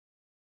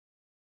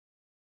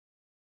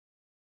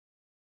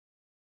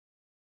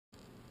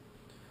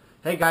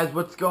Hey guys,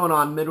 what's going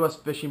on?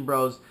 Midwest Fishing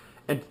Bros.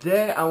 And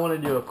today I want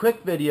to do a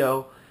quick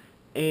video,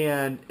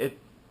 and it's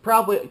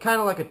probably kind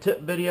of like a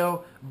tip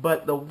video,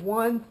 but the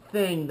one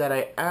thing that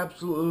I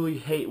absolutely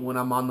hate when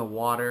I'm on the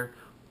water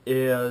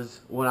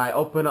is when I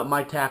open up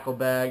my tackle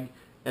bag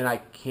and I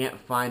can't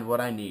find what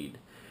I need.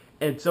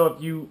 And so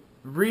if you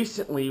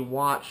recently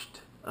watched,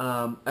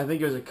 I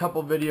think it was a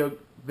couple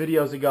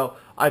videos ago,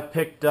 I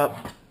picked up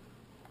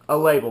a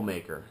label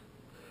maker.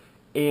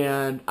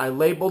 And I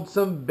labeled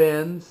some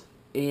bins,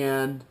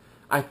 and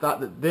I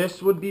thought that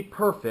this would be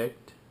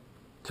perfect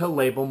to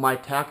label my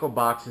tackle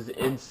boxes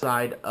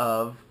inside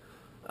of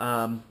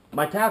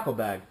my tackle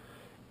bag.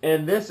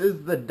 And this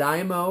is the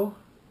Dymo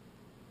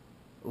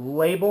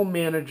Label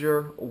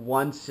Manager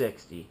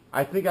 160.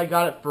 I think I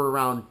got it for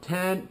around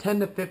 $10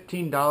 to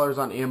 $15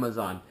 on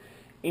Amazon.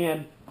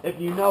 And if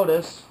you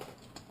notice,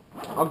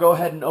 I'll go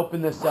ahead and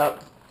open this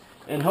up,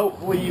 and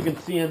hopefully you can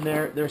see in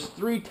there, there's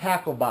 3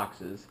 tackle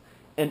boxes.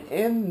 And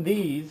in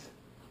these,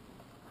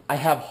 I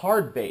have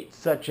hard baits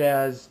such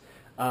as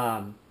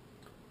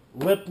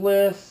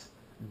lipless,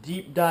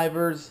 deep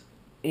divers,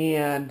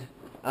 and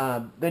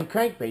then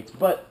crankbaits.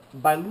 But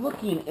by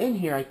looking in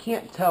here, I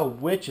can't tell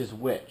which is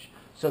which.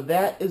 So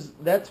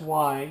that's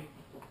why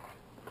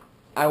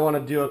I want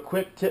to do a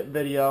quick tip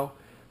video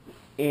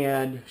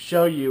and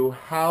show you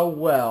how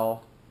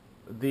well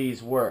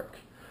these work.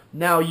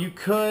 Now you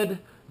could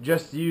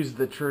just use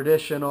the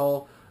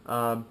traditional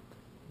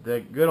the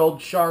good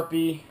old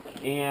Sharpie,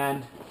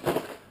 and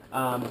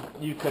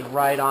you could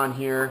write on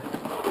here,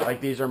 like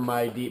these are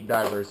my deep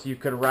divers, you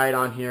could write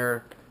on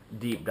here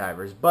deep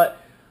divers,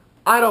 but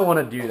I don't want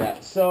to do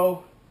that.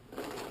 So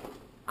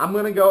I'm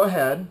going to go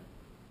ahead and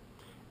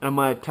I'm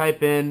going to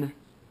type in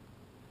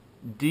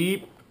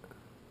deep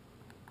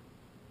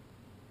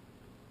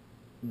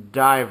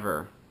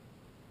diver.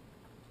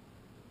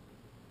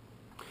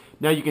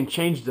 Now you can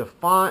change the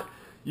font,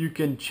 you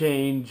can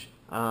change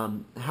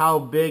how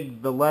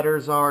big the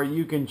letters are,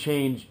 you can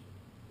change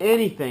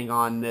anything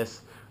on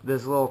this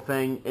little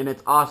thing, and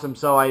it's awesome.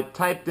 So I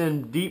typed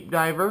in deep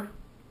diver,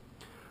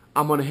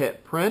 I'm going to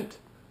hit print,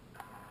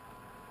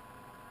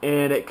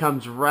 and it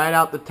comes right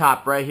out the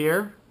top right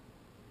here,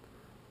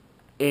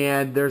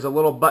 and there's a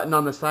little button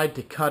on the side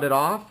to cut it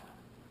off.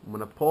 I'm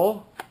going to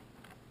pull,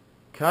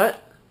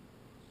 cut,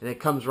 and it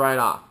comes right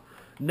off.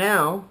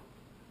 Now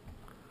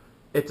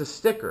it's a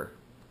sticker,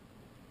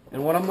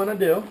 and what I'm going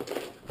to do,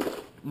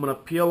 I'm going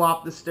to peel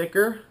off the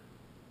sticker,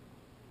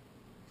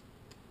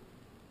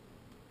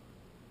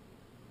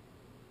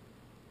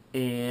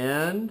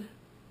 and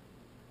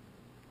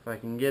if I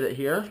can get it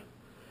here,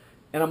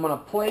 and I'm going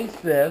to place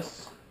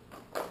this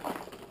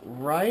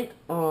right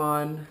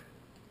on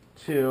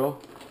to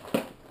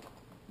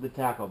the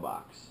tackle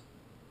box.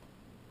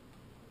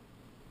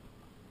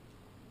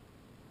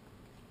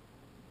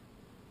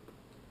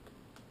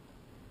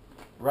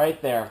 Right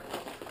there.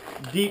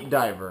 Deep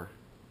diver.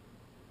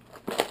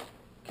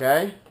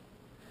 Okay,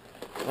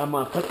 I'm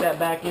going to put that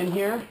back in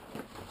here,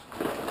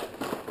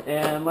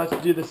 and let's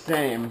do the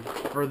same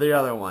for the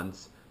other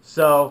ones.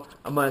 So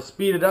I'm going to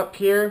speed it up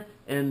here,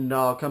 and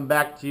I'll come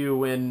back to you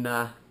when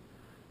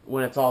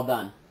it's all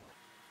done.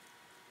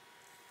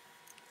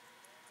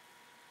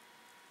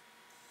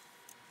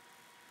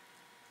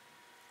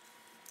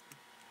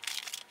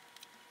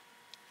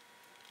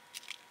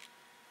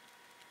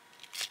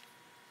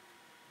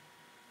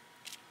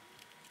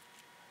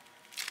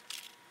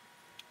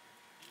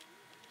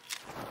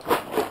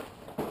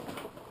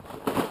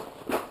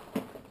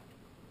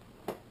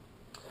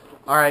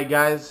 Alright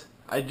guys,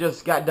 I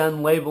just got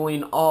done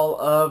labeling all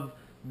of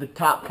the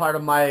top part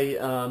of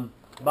my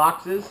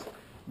boxes.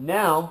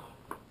 Now,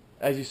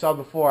 as you saw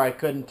before, I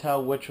couldn't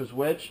tell which was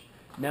which.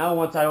 Now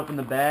once I open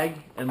the bag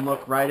and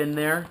look right in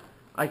there,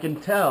 I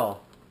can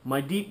tell my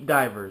deep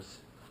divers,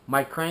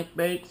 my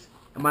crankbaits,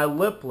 and my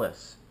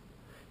lipless.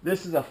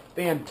 This is a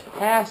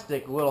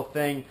fantastic little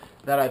thing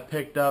that I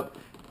picked up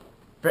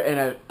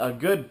in a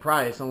good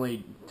price,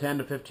 only $10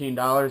 to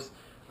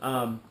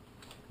 $15.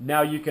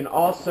 Now you can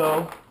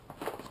also,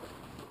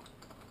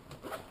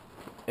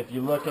 if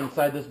you look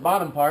inside this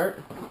bottom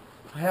part,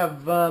 I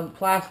have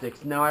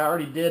plastics. Now I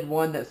already did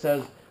one that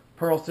says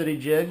Pearl City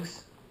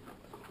Jigs.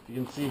 You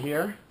can see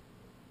here,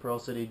 Pearl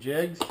City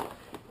Jigs.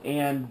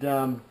 And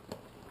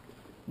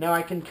now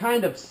I can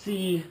kind of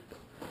see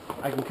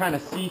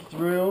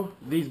through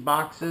these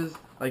boxes.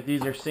 Like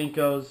these are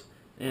Cincos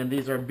and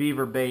these are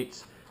beaver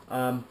baits.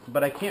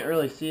 But I can't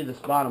really see this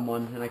bottom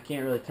one, and I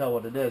can't really tell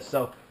what it is.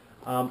 So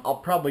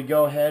I'll probably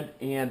go ahead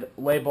and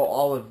label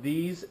all of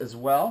these as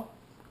well.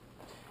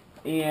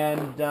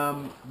 And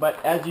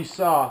but as you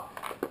saw,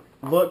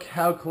 look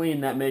how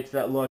clean that makes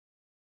that look.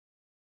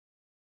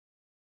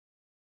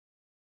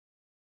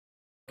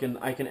 And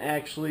I can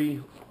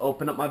actually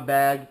open up my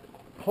bag,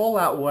 pull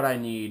out what I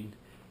need,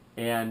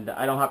 and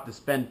I don't have to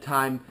spend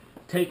time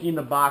taking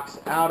the box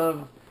out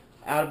of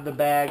the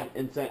bag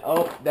and saying,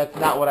 oh, that's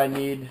not what I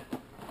need.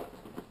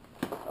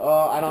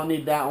 Oh, I don't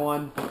need that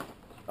one.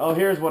 Oh,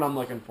 here's what I'm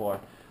looking for.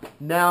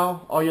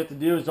 Now all you have to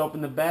do is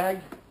open the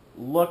bag,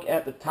 look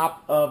at the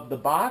top of the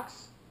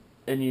box,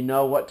 and you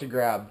know what to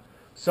grab.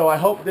 So I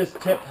hope this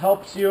tip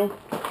helps you,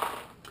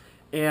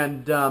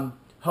 and I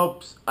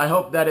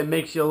hope that it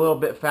makes you a little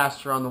bit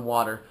faster on the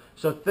water.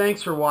 So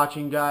thanks for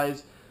watching,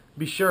 guys.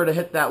 Be sure to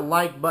hit that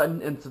like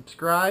button and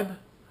subscribe.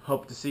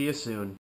 Hope to see you soon.